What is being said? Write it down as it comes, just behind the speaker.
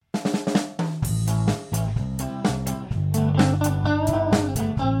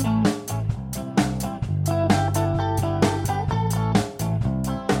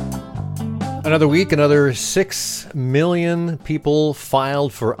Another week, another 6 million people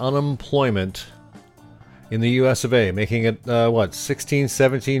filed for unemployment in the US of A, making it, 16,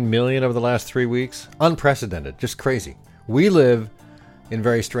 17 million over the last 3 weeks? Unprecedented, just crazy. We live in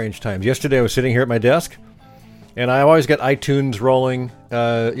very strange times. Yesterday I was sitting here at my desk, and I always get iTunes rolling,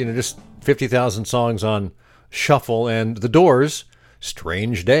 just 50,000 songs on shuffle, and The Doors'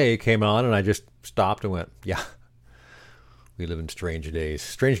 Strange Day came on, and I just stopped and went, yeah. We live in strange days.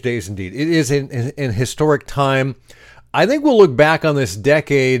 Strange days indeed. It is in historic time. I think we'll look back on this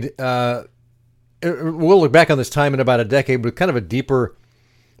decade. We'll look back on this time in about a decade with kind of a deeper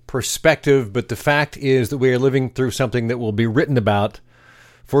perspective. But the fact is that we are living through something that will be written about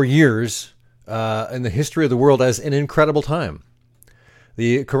for years in the history of the world as an incredible time.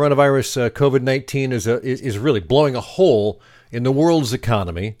 The coronavirus, COVID-19, is really blowing a hole in the world's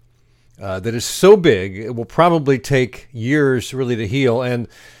economy. That is so big, it will probably take years really to heal. And,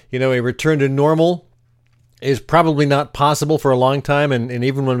 a return to normal is probably not possible for a long time. And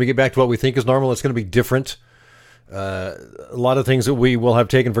even when we get back to what we think is normal, it's going to be different. A lot of things that we will have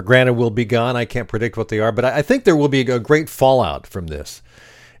taken for granted will be gone. I can't predict what they are, but I think there will be a great fallout from this.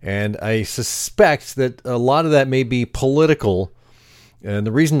 And I suspect that a lot of that may be political. And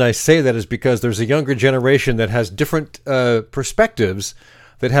the reason I say that is because there's a younger generation that has different perspectives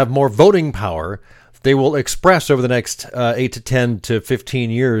that have more voting power. They will express over the next 8 to 10 to 15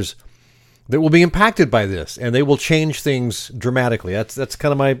 years that will be impacted by this, and they will change things dramatically. That's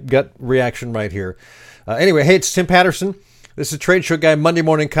kind of my gut reaction right here. Anyway, hey, it's Tim Patterson. This is Trade Show Guy Monday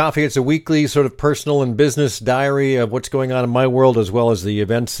Morning Coffee. It's a weekly sort of personal and business diary of what's going on in my world, as well as the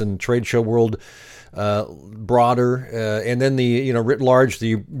events and trade show world broader, and then the writ large,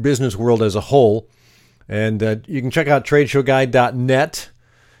 the business world as a whole. And you can check out tradeshowguy.net.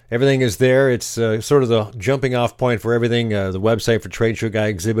 Everything is there. It's sort of the jumping off point for everything. The website for Trade Show Guy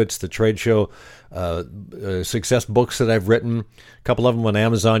exhibits, the trade show success books that I've written, a couple of them on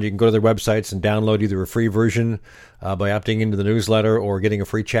Amazon. You can go to their websites and download either a free version by opting into the newsletter or getting a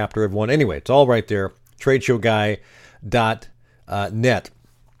free chapter of one. Anyway, it's all right there, tradeshowguy.net.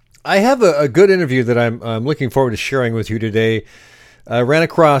 I have a good interview that I'm looking forward to sharing with you today. I ran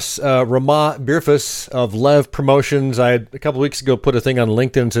across Ramah Birfus of Lev Promotions. I had a couple of weeks ago put a thing on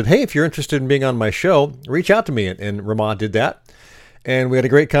LinkedIn and said, hey, if you're interested in being on my show, reach out to me. And Ramah did that. And we had a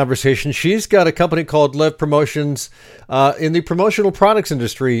great conversation. She's got a company called Lev Promotions in the promotional products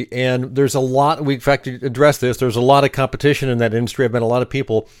industry. And there's a lot, in fact, to address this, there's a lot of competition in that industry. I've met a lot of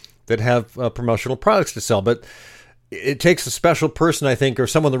people that have promotional products to sell. But it takes a special person, I think, or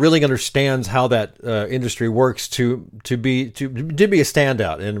someone that really understands how that industry works to be a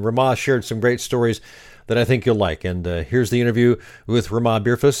standout. And Ramah shared some great stories that I think you'll like. And here's the interview with Ramah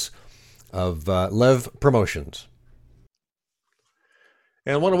Birfus of Lev Promotions.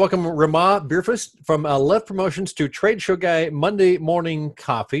 And I want to welcome Ramah Birfus from Lev Promotions to Trade Show Guy Monday Morning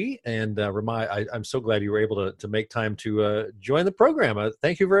Coffee. And Ramah, I'm so glad you were able to make time to join the program.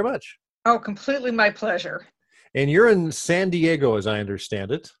 Thank you very much. Oh, completely my pleasure. And you're in San Diego, as I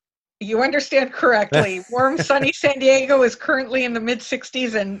understand it. You understand correctly. Warm, sunny San Diego is currently in the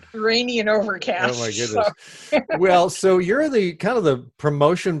mid-60s and rainy and overcast. Oh, my goodness. Well, so you're the kind of the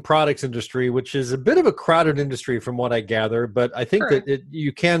promotion products industry, which is a bit of a crowded industry from what I gather, but I think that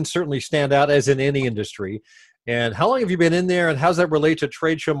you can certainly stand out as in any industry. And how long have you been in there, and how does that relate to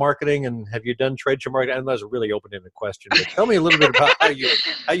trade show marketing? And have you done trade show marketing? I know that's a really open-ended question, but tell me a little bit about how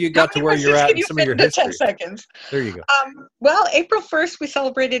you got to where you're at and some of your history. 10 seconds. There you go. Well, April 1st, we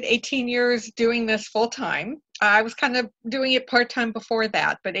celebrated 18 years doing this full-time. I was kind of doing it part-time before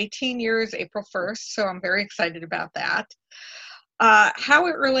that, but 18 years, April 1st, so I'm very excited about that. How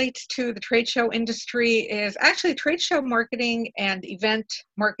it relates to the trade show industry is actually trade show marketing and event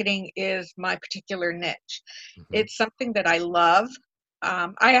marketing is my particular niche. Mm-hmm. It's something that I love.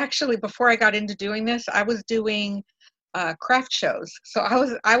 I actually, before I got into doing this, I was doing craft shows. So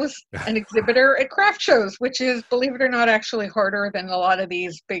I was an exhibitor at craft shows, which is, believe it or not, actually harder than a lot of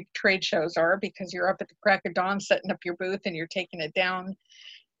these big trade shows are, because you're up at the crack of dawn setting up your booth and you're taking it down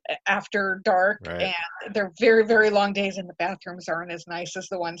after dark, right. And they're very, very long days, and the bathrooms aren't as nice as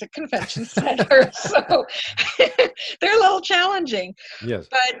the ones at convention centers. So they're a little challenging. Yes.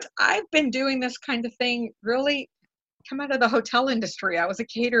 But I've been doing this kind of thing really come out of the hotel industry. I was a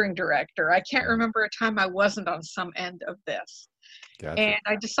catering director. I can't remember a time I wasn't on some end of this. Gotcha. And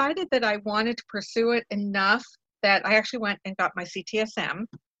I decided that I wanted to pursue it enough that I actually went and got my CTSM.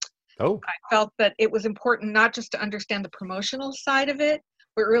 Oh. I felt that it was important not just to understand the promotional side of it,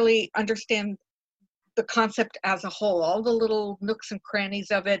 but really understand the concept as a whole, all the little nooks and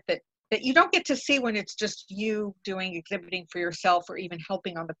crannies of it that that you don't get to see when it's just you doing exhibiting for yourself or even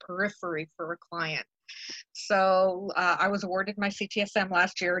helping on the periphery for a client. So I was awarded my CTSM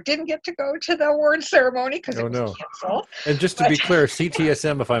last year. Didn't get to go to the award ceremony because it was canceled. And just to be clear,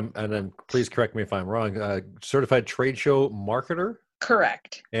 CTSM, and then please correct me if I'm wrong, certified trade show marketer?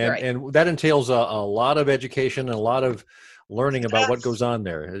 Correct. And that entails a lot of education and a lot of learning about what goes on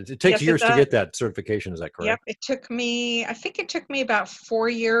there. It takes years to get that certification. Is that correct? Yep. I think it took me about 4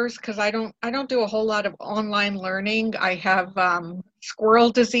 years because I don't do a whole lot of online learning. I have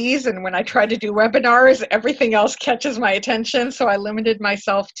squirrel disease, and when I try to do webinars, everything else catches my attention. So I limited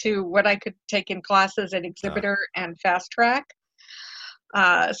myself to what I could take in classes at Exhibitor and Fast Track.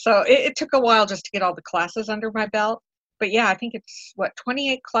 So it took a while just to get all the classes under my belt. But yeah, I think it's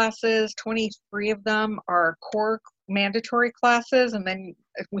 28 classes, 23 of them are core mandatory classes, and then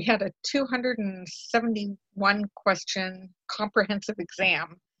we had a 271 question comprehensive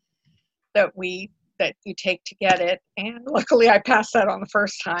exam that you take to get it, and luckily I passed that on the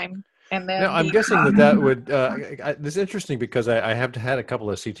first time. And then now, I'm guessing that would this is interesting because I have had a couple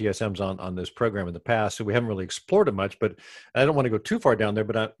of CTSMs on this program in the past, so we haven't really explored it much, but I don't want to go too far down there.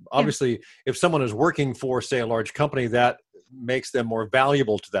 But obviously, if someone is working for, say, a large company, that makes them more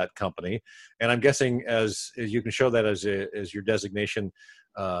valuable to that company. And I'm guessing as you can show that as your designation,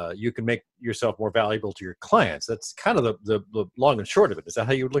 you can make yourself more valuable to your clients. That's kind of the long and short of it. Is that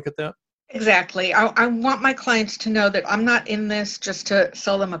how you would look at that? Exactly. I want my clients to know that I'm not in this just to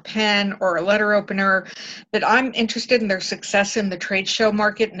sell them a pen or a letter opener, that I'm interested in their success in the trade show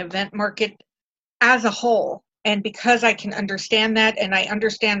market and event market as a whole. And because I can understand that, and I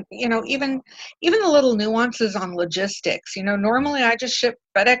understand, even the little nuances on logistics, normally I just ship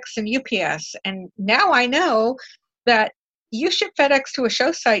FedEx and UPS. And now I know that you ship FedEx to a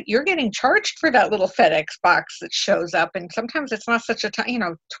show site, you're getting charged for that little FedEx box that shows up. And sometimes it's not such a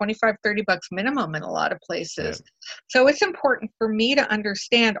time, $25, $30 minimum in a lot of places. Yeah. So it's important for me to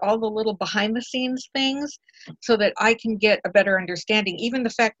understand all the little behind the scenes things so that I can get a better understanding. Even the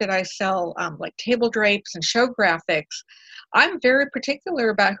fact that I sell like table drapes and show graphics, I'm very particular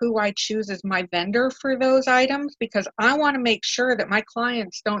about who I choose as my vendor for those items, because I want to make sure that my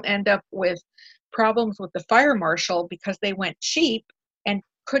clients don't end up with problems with the fire marshal because they went cheap and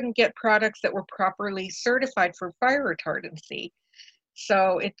couldn't get products that were properly certified for fire retardancy.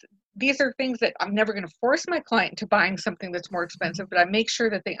 So these are things that I'm never going to force my client to buying something that's more expensive, but I make sure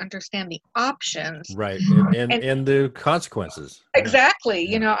that they understand the options. Right. And the consequences. Exactly.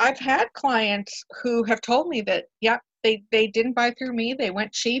 Yeah. I've had clients who have told me that, they didn't buy through me. They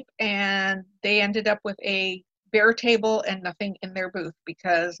went cheap and they ended up with a bare table and nothing in their booth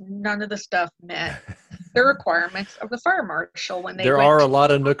because none of the stuff met the requirements of the fire marshal when they there are a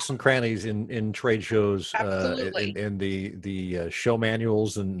lot of nooks and crannies in trade shows. Absolutely. In the show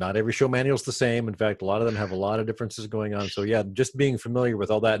manuals, and not every show manual is the same. In fact, a lot of them have a lot of differences going on. So yeah, just being familiar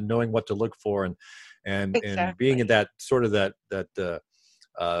with all that and knowing what to look for and Exactly. being in that sort of that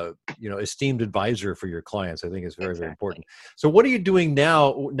esteemed advisor for your clients, I think is very, very important. So what are you doing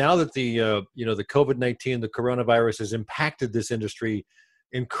now that the the COVID-19, the coronavirus has impacted this industry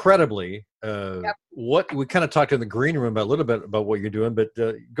incredibly? What we kind of talked in the green room a little bit about what you're doing, but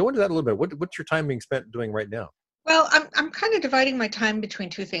go into that a little bit. What's your time being spent doing right now? Well, I'm kind of dividing my time between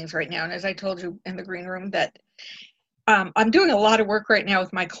two things right now. And as I told you in the green room, that I'm doing a lot of work right now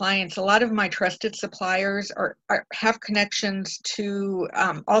with my clients. A lot of my trusted suppliers have connections to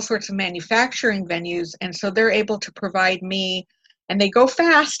all sorts of manufacturing venues. And so they're able to provide me, and they go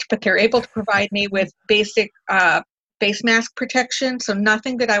fast, but they're able to provide me with basic face mask protection. So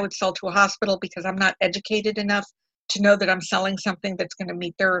nothing that I would sell to a hospital because I'm not educated enough to know that I'm selling something that's going to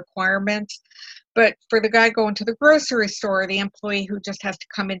meet their requirements. But for the guy going to the grocery store, the employee who just has to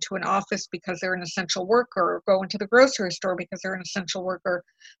come into an office because they're an essential worker, or go into the grocery store because they're an essential worker,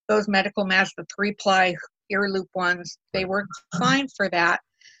 those medical masks, the 3-ply ear loop ones, they work fine for that.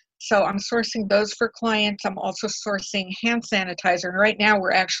 So I'm sourcing those for clients. I'm also sourcing hand sanitizer. And right now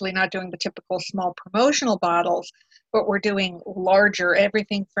we're actually not doing the typical small promotional bottles, but we're doing larger,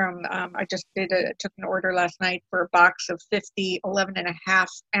 everything from, I just took an order last night for a box of 50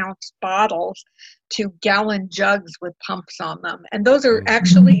 11.5-ounce bottles to gallon jugs with pumps on them. And those are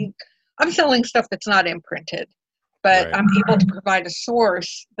actually, I'm selling stuff that's not imprinted, but right. I'm able to provide a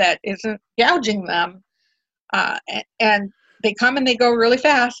source that isn't gouging them. And they come and they go really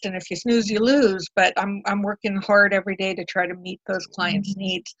fast, and if you snooze, you lose. But I'm working hard every day to try to meet those clients'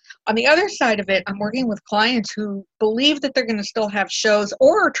 needs. On the other side of it, I'm working with clients who believe that they're going to still have shows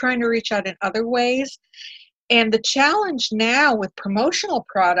or are trying to reach out in other ways. And the challenge now with promotional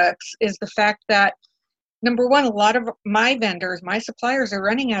products is the fact that number one, a lot of my vendors, my suppliers are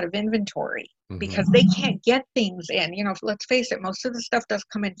running out of inventory Mm-hmm. because they can't get things in. Let's face it, most of the stuff does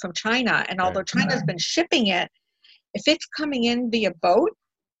come in from China. And Right. although China's been shipping it, if it's coming in via boat,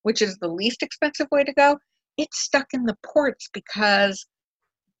 which is the least expensive way to go, it's stuck in the ports because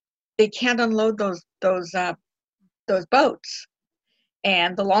they can't unload those boats.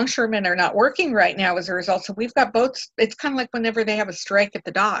 And the longshoremen are not working right now as a result. So we've got boats. It's kind of like whenever they have a strike at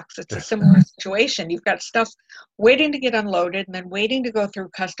the docks. It's a similar situation. You've got stuff waiting to get unloaded and then waiting to go through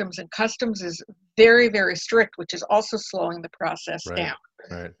customs. And customs is very, very strict, which is also slowing the process Right. down.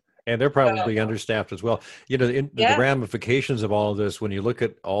 Right. And they're So, probably understaffed as well. The yeah, ramifications of all of this, when you look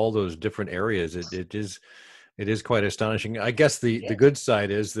at all those different areas, it is quite astonishing. I guess the yeah. good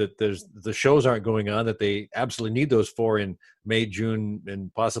side is that the shows aren't going on that they absolutely need those for in May, June,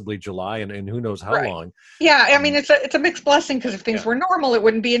 and possibly July, and who knows how Right. long. Yeah, I mean it's a mixed blessing because if things Yeah. were normal, it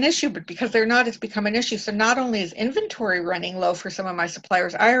wouldn't be an issue, but because they're not, it's become an issue. So not only is inventory running low for some of my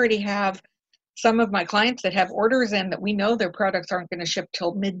suppliers, I already have some of my clients that have orders in that we know their products aren't going to ship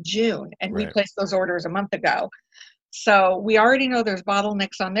till mid-June, and we Right. placed those orders a month ago. So we already know there's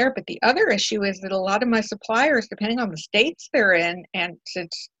bottlenecks on there, but the other issue is that a lot of my suppliers, depending on the states they're in, and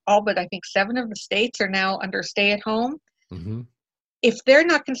since all but I think 7 of the states are now under stay-at-home, Mm-hmm. if they're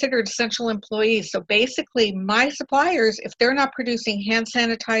not considered essential employees, so basically my suppliers, if they're not producing hand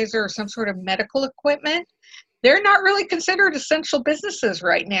sanitizer or some sort of medical equipment, they're not really considered essential businesses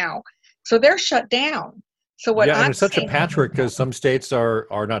right now. So they're shut down. So what Yeah, and I'm it's such a seeing, patchwork because some states are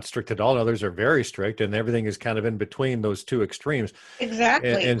not strict at all, and others are very strict, and everything is kind of in between those two extremes. And,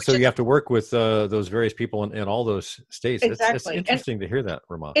 exactly, and which so is you have to work with those various people in all those states. It's exactly. And interesting to hear that,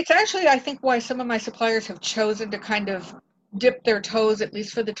 Ramon. it's actually, I think, why some of my suppliers have chosen to kind of dip their toes, at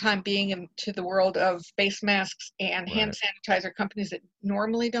least for the time being, into the world of face masks and hand Right, sanitizer, companies that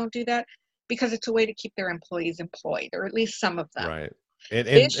normally don't do that, because it's a way to keep their employees employed, or at least some of them. right. And,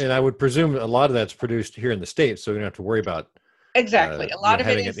 The and issue, and I would presume a lot of that's produced here in the States, so you don't have to worry about exactly. A lot of it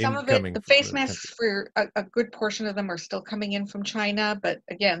having it is, some of it, incoming the from face the country. masks for a good portion of them are still coming in from China, but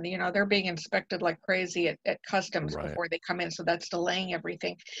again, they're being inspected like crazy at customs Right. before they come in, so that's delaying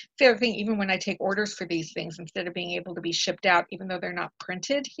everything. The other thing, even when I take orders for these things, instead of being able to be shipped out, even though they're not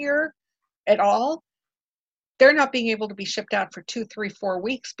printed here at all, they're not being able to be shipped out for 2, 3, 4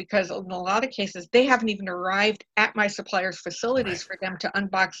 weeks because in a lot of cases they haven't even arrived at my suppliers' facilities Right. for them to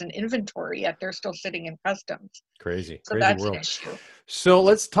unbox an inventory yet. They're still sitting in customs. Crazy, So crazy that's an world. issue. So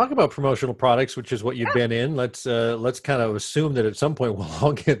let's talk about promotional products, which is what you've Yeah. been in. Let's kind of assume that at some point we'll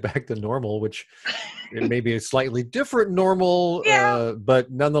all get back to normal, which it may be a slightly different normal, Yeah.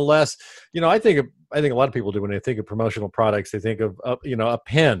 but nonetheless, I think a lot of people do when they think of promotional products. They think of a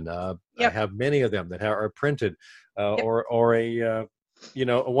pen. I Yep. have many of them that are printed, Yep. or a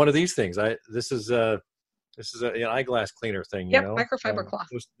one of these things. This is an eyeglass cleaner thing. Yep. Microfiber cloth.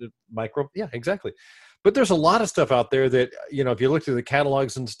 The micro, yeah, exactly. But there's a lot of stuff out there that if you look through the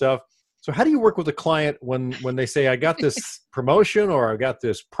catalogs and stuff. So how do you work with a client when they say, I got this promotion or I got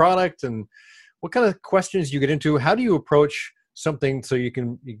this product, and what kind of questions you get into? How do you approach something so you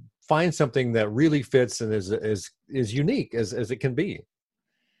find something that really fits and is unique as it can be?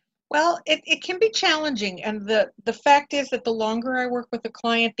 Well, it can be challenging. And the fact is that the longer I work with a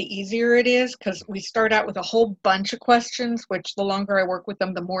client, the easier it is because we start out with a whole bunch of questions, which the longer I work with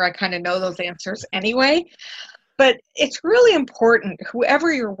them, the more I kind of know those answers anyway. But it's really important,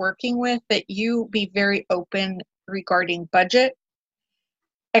 whoever you're working with, that you be very open regarding budget,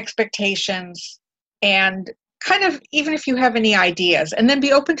 expectations, and kind of even if you have any ideas, and then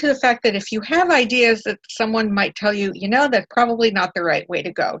be open to the fact that if you have ideas that someone might tell you, that's probably not the right way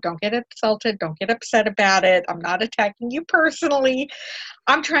to go. Don't get insulted. Don't get upset about it. I'm not attacking you personally.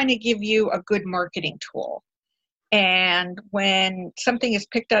 I'm trying to give you a good marketing tool. And when something is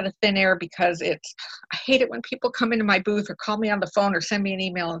picked out of thin air because I hate it when people come into my booth or call me on the phone or send me an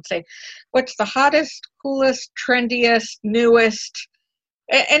email and say, what's the hottest, coolest, trendiest, newest,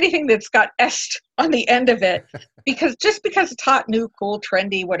 anything that's got est on the end of it, because just because it's hot, new, cool,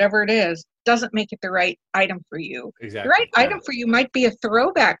 trendy, whatever it is, doesn't make it the right item for you. The Exactly. right item for you might be a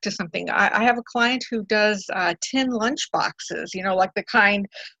throwback to something. I have a client who does tin lunch boxes, like the kind,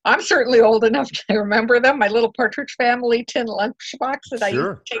 I'm certainly old enough to remember them, my little Partridge Family tin lunch box that I used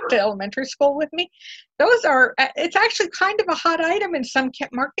Sure. to take to elementary school with me. It's actually kind of a hot item in some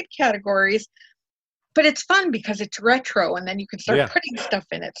market categories, but it's fun because it's retro and then you can start Yeah. putting stuff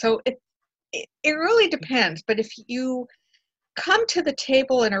in it. So it really depends. But if you come to the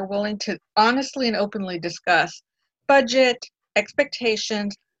table and are willing to honestly and openly discuss budget,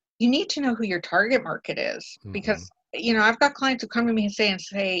 expectations, you need to know who your target market is Hmm. because I've got clients who come to me and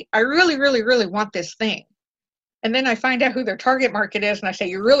say, I really, really, really want this thing. And then I find out who their target market is, and I say,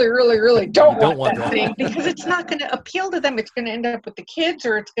 you really, really, really don't don't want want that that. thing, because it's not going to appeal to them. It's going to end up with the kids,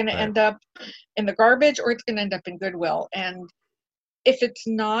 or it's going to Right. end up in the garbage, or it's going to end up in Goodwill. And if it's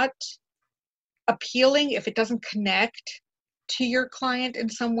not appealing, if it doesn't connect to your client in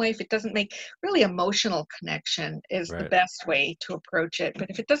some way, if it doesn't make really emotional connection is the Right. best way to approach it. But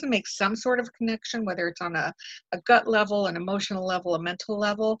if it doesn't make some sort of connection, whether it's on a gut level, an emotional level, a mental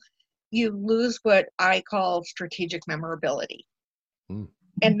level, you lose what I call strategic memorability. Mm.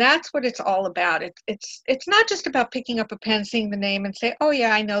 And that's what it's all about. It's not just about picking up a pen, seeing the name, and say, oh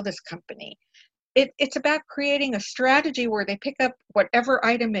yeah, I know this company. It's about creating a strategy where they pick up whatever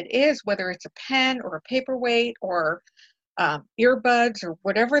item it is, whether it's a pen or a paperweight or earbuds or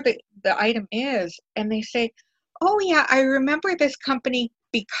whatever the item is, and they say, oh yeah, I remember this company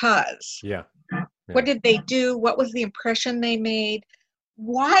because Yeah. what did they do? What was the impression they made?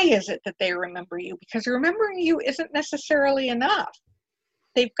 Why is it that they remember you? Because remembering you isn't necessarily enough.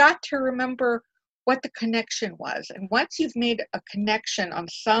 They've got to remember what the connection was. And once you've made a connection on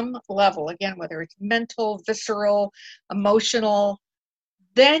some level, again, whether it's mental, visceral, emotional,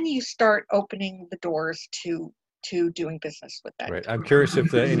 then you start opening the doors to doing business with that. Right. I'm curious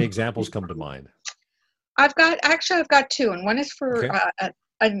if any examples come to mind. I've got two, and one is for Okay.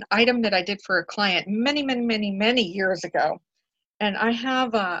 an item that I did for a client many years ago. And I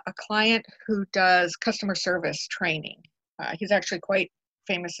have a client who does customer service training. He's actually quite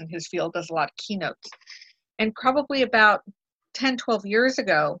famous in his field, does a lot of keynotes. And probably about 10, 12 years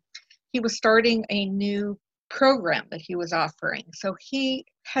ago, he was starting a new program that he was offering. So he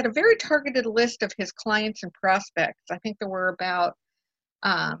had a very targeted list of his clients and prospects. I think there were about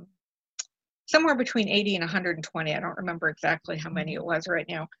somewhere between 80 and 120. I don't remember exactly how many it was right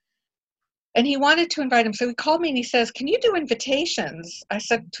now. And he wanted to invite him. So he called me and he says, can you do invitations? I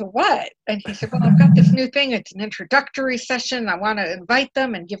said, to what? And he said, well, I've got this new thing. It's an introductory session. I want to invite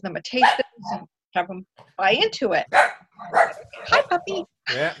them and give them a taste of this and have them buy into it. Hi, puppy.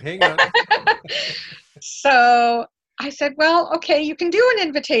 Yeah, hang on. So I said, well, okay, you can do an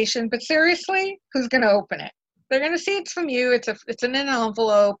invitation, but seriously, who's going to open it? They're going to see it's from you. It's in an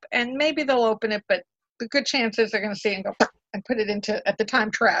envelope, and maybe they'll open it, but the good chances they're going to see it and go and put it into, at the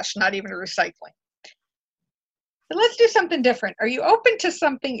time, trash, not even recycling. So let's do something different. Are you open to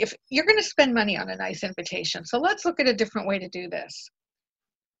something? If you're going to spend money on a nice invitation, so let's look at a different way to do this.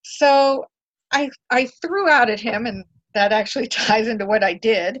 So I threw out at him, and that actually ties into what I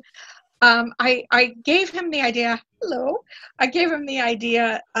did. I gave him the idea, I gave him the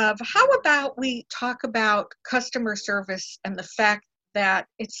idea of how about we talk about customer service and the fact that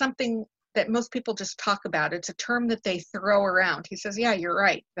it's something that most people just talk about. It's a term that they throw around. He says, yeah, you're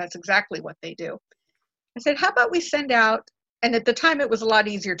right. That's exactly what they do. I said, how about we send out, and at the time it was a lot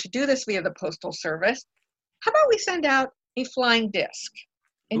easier to do this via the postal service. How about we send out a flying disc?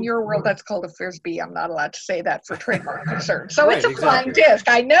 In your world, that's called a frisbee. I'm not allowed to say that for trademark concerns. So Right, it's a flying disc.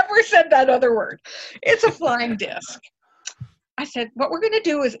 I never said that other word. It's a flying disc. I said, what we're going to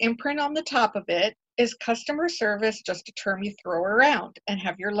do is imprint on the top of it is customer service, just a term you throw around, and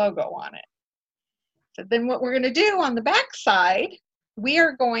have your logo on it. So then what we're going to do on the back side, we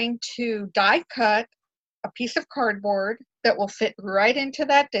are going to die cut a piece of cardboard that will fit right into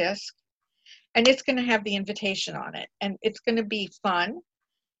that disc, and it's going to have the invitation on it. And it's going to be fun.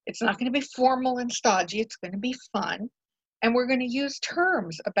 It's not going to be formal and stodgy. It's going to be fun. And we're going to use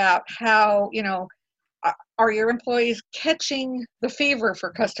terms about how, are your employees catching the fever for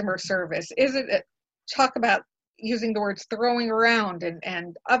customer service? Is it talk about using the words throwing around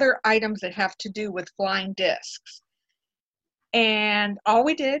and other items that have to do with flying discs. And all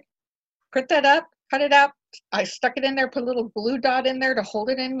we did, print that up, cut it out. I stuck it in there, put a little glue dot in there to hold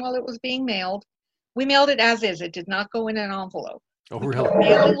it in while it was being mailed. We mailed it as is. It did not go in an envelope. Oh, We really? put a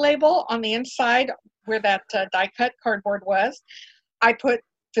mailing label on the inside where that die-cut cardboard was. I put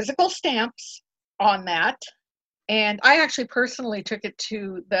physical stamps on that. And I actually personally took it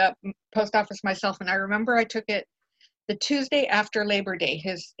to the post office myself. And I remember I took it the Tuesday after Labor Day.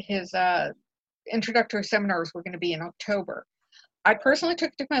 His introductory seminars were going to be in October. I personally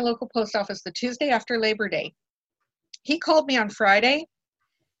took it to my local post office the Tuesday after Labor Day. He called me on Friday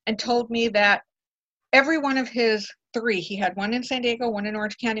and told me that every one of his 3, he had one in San Diego, one in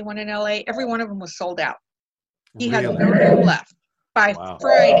Orange County, one in LA, every one of them was sold out. He had no room left by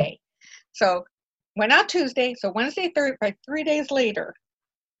Friday. So went out Tuesday, so Wednesday, Thursday, by 3 days later.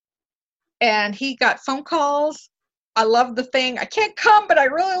 And he got phone calls. I love the thing. I can't come, but I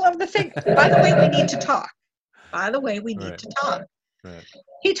really love the thing. By the way, we need to talk. Right.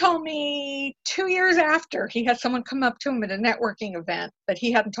 He told me 2 years after, he had someone come up to him at a networking event that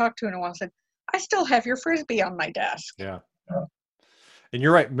he hadn't talked to in a while, said, I still have your Frisbee on my desk. Yeah. And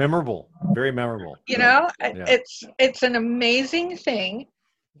you're right, memorable, very memorable. You So, know, yeah. it's an amazing thing.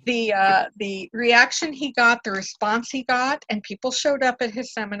 The reaction he got, the response he got, and people showed up at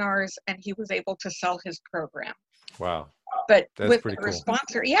his seminars, and he was able to sell his program. Wow. But That's with pretty the cool.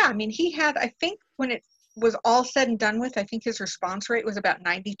 response rate, yeah, I mean, he had, I think when it was all said and done with, I think his response rate was about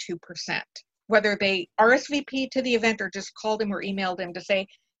 92%. Whether they RSVP'd to the event or just called him or emailed him to say,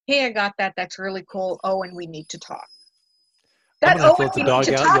 hey, I got that. That's really cool. Oh, and we need to talk. I'm That, going to have oh, to and let the we need dog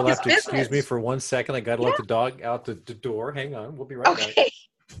to out. talk You'll is have to excuse me business. for 1 second. I got to Yeah. let the dog out the door. Hang on. We'll be right back. Okay.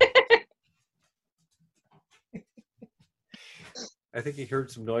 I think he heard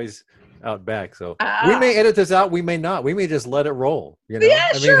some noise out back. So we may edit this out. We may not. We may just let it roll. You know, Yeah,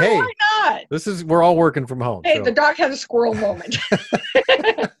 I mean, sure. hey, Why not? we're all working from home. Hey, So. the dog had a squirrel moment.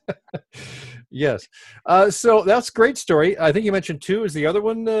 Yes. So that's a great story. I think you mentioned 2 is the other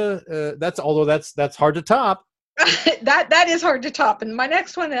one. Although that's hard to top. that is hard to top. And my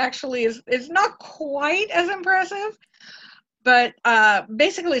next one actually is not quite as impressive, but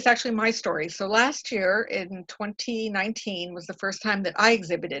basically it's actually my story. So last year in 2019 was the first time that I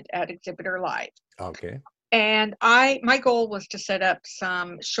exhibited at Exhibitor Live. Okay. And my goal was to set up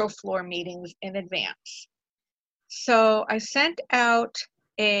some show floor meetings in advance. So I sent out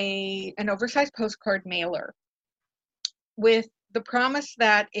an oversized postcard mailer with the promise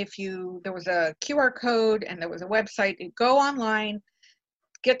that there was a QR code and there was a website, you'd go online,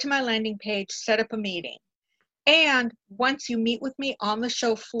 get to my landing page, set up a meeting. And once you meet with me on the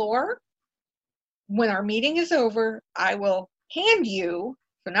show floor, when our meeting is over, I will hand you,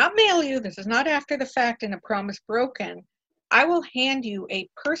 so not mail you, this is not after the fact and a promise broken, I will hand you a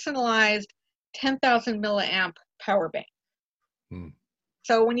personalized 10,000 milliamp power bank.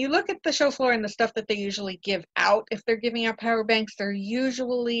 So when you look at the show floor and the stuff that they usually give out, if they're giving out power banks, they're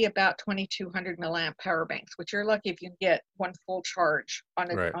usually about 2,200 milliamp power banks, which you're lucky if you can get one full charge on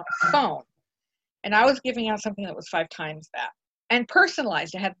a phone. And I was giving out something that was 5 times that. And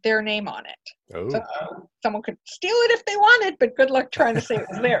personalized, it had their name on it. Oh. So someone could steal it if they wanted, but good luck trying to say it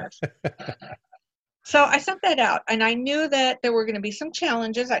was theirs. So I sent that out, and I knew that there were going to be some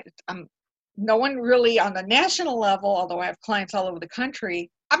challenges. No one really on the national level, although I have clients all over the country,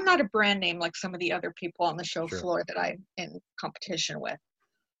 I'm not a brand name like some of the other people on the show floor that I'm in competition with.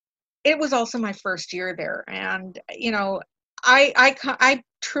 It was also my first year there. And, you know, I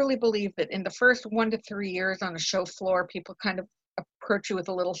truly believe that in the first 1 to 3 years on a show floor, people kind of approach you with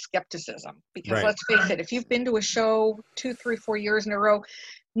a little skepticism. Because let's face it, if you've been to a show 2, 3, 4 years in a row,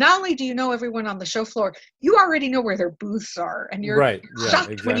 not only do you know everyone on the show floor, you already know where their booths are, and you're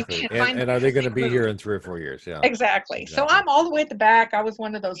shocked when you can't find them. And are they going to be here in 3 or 4 years? Yeah, exactly. So I'm all the way at the back. I was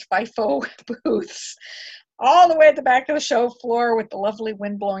one of those FIFO booths, all the way at the back of the show floor with the lovely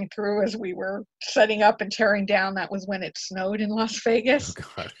wind blowing through as we were setting up and tearing down. That was when it snowed in Las Vegas. Oh,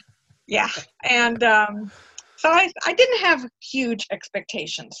 God. Yeah, and so I didn't have huge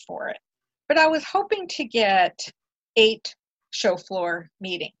expectations for it, but I was hoping to get 8 show floor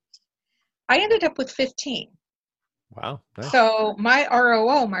meetings. I ended up with 15. Wow. Nice. So my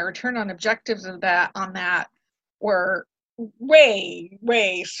ROO, my return on objectives on that were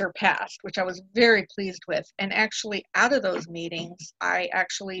way surpassed, which I was very pleased with. And actually out of those meetings, I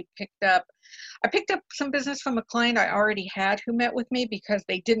picked up some business from a client I already had who met with me because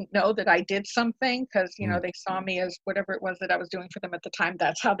they didn't know that I did something because, you know, they saw me as whatever it was that I was doing for them at the time.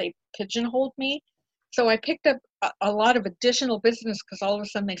 That's how they pigeonholed me. So I picked up a lot of additional business because all of a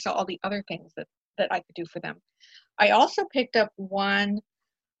sudden they saw all the other things that I could do for them. I also picked up one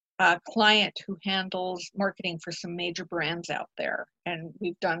client who handles marketing for some major brands out there. And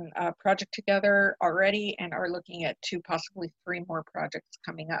we've done a project together already and are looking at 2, possibly 3 more projects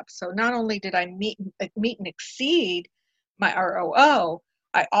coming up. So not only did I meet and exceed my ROO,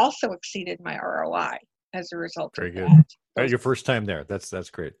 I also exceeded my ROI as a result of that. Very good. Your first time there. That's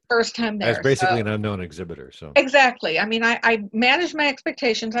great. First time there. As basically an unknown exhibitor. So exactly. I mean, I managed my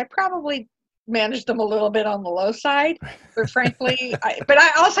expectations. I probably managed them a little bit on the low side, but frankly, but I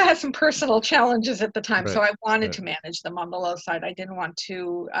also had some personal challenges at the time, so I wanted to manage them on the low side. I didn't want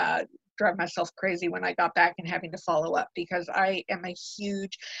to drive myself crazy when I got back and having to follow up because I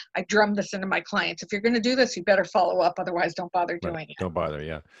drum this into my clients. If you're going to do this, you better follow up. Otherwise, don't bother doing it. Don't bother.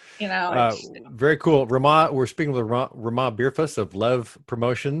 Yeah. You know, very cool. Rama, we're speaking with Rama Bierfuss of Lev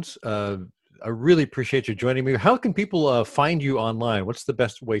Promotions. I really appreciate you joining me. How can people find you online? What's the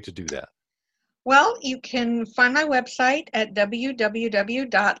best way to do that? Well, you can find my website at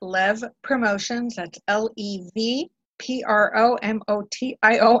www.levpromotions, that's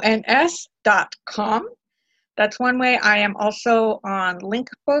LEVPROMOTIONS.com. That's one way. I am also on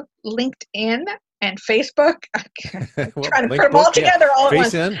LinkedIn, and Facebook. I'm Well, trying to put link them all book, yeah. together all at Face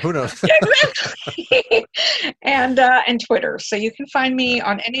once. in, who knows? Exactly. And Twitter. So you can find me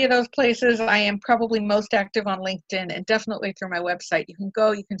on any of those places. I am probably most active on LinkedIn and definitely through my website. You can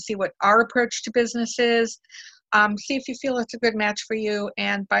go, you can see what our approach to business is. See if you feel it's a good match for you.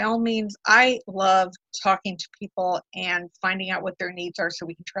 And by all means, I love talking to people and finding out what their needs are so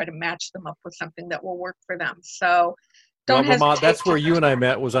we can try to match them up with something that will work for them. So Well, don't Ramad, hesitate. that's where you and I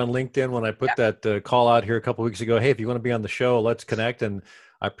met, was on LinkedIn when I put that call out here a couple of weeks ago. Hey, if you want to be on the show, let's connect. And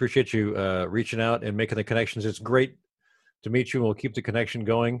I appreciate you reaching out and making the connections. It's great to meet you, and we'll keep the connection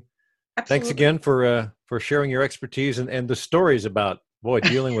going. Absolutely. Thanks again for sharing your expertise and the stories about, boy,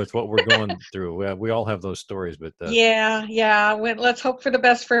 dealing with what we're going through. We all have those stories, but yeah. Well, let's hope for the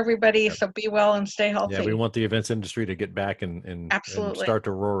best for everybody. So be well and stay healthy. yeah, we want the events industry to get back and start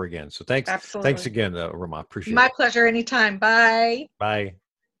to roar again. So thanks again, Ramad. Appreciate it. My pleasure. Anytime. Bye. Bye.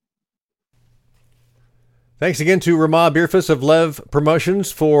 Thanks again to Ramad Bierfuss of Lev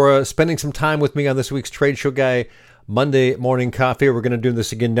Promotions for spending some time with me on this week's Trade Show Guy Monday Morning Coffee. We're going to do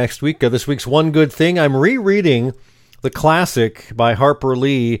this again next week. This week's One Good Thing. I'm rereading the classic by Harper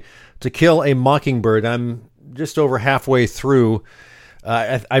Lee, To Kill a Mockingbird. I'm just over halfway through.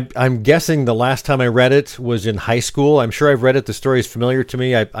 I'm guessing the last time I read it was in high school. I'm sure I've read it. The story is familiar to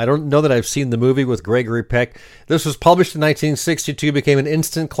me. I don't know that I've seen the movie with Gregory Peck. This was published in 1962, became an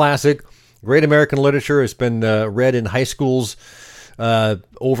instant classic. Great American literature. It's been read in high schools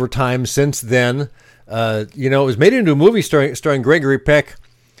over time since then. It was made into a movie starring Gregory Peck.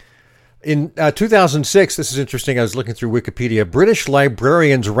 In 2006, this is interesting, I was looking through Wikipedia, British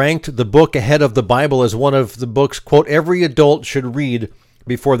librarians ranked the book ahead of the Bible as one of the books, quote, every adult should read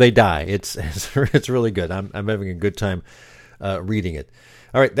before they die. It's really good. I'm having a good time reading it.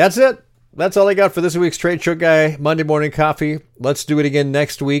 All right, that's it. That's all I got for this week's Trade Show Guy Monday Morning Coffee. Let's do it again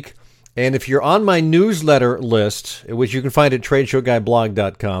next week. And if you're on my newsletter list, which you can find at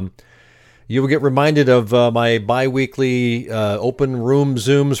tradeshowguyblog.com, you will get reminded of my bi-weekly open room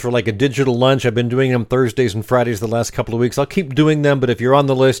Zooms for like a digital lunch. I've been doing them Thursdays and Fridays the last couple of weeks. I'll keep doing them, but if you're on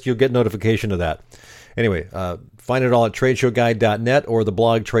the list, you'll get notification of that. Anyway, find it all at tradeshowguy.net or the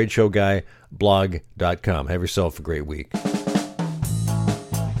blog tradeshowguyblog.com. Have yourself a great week.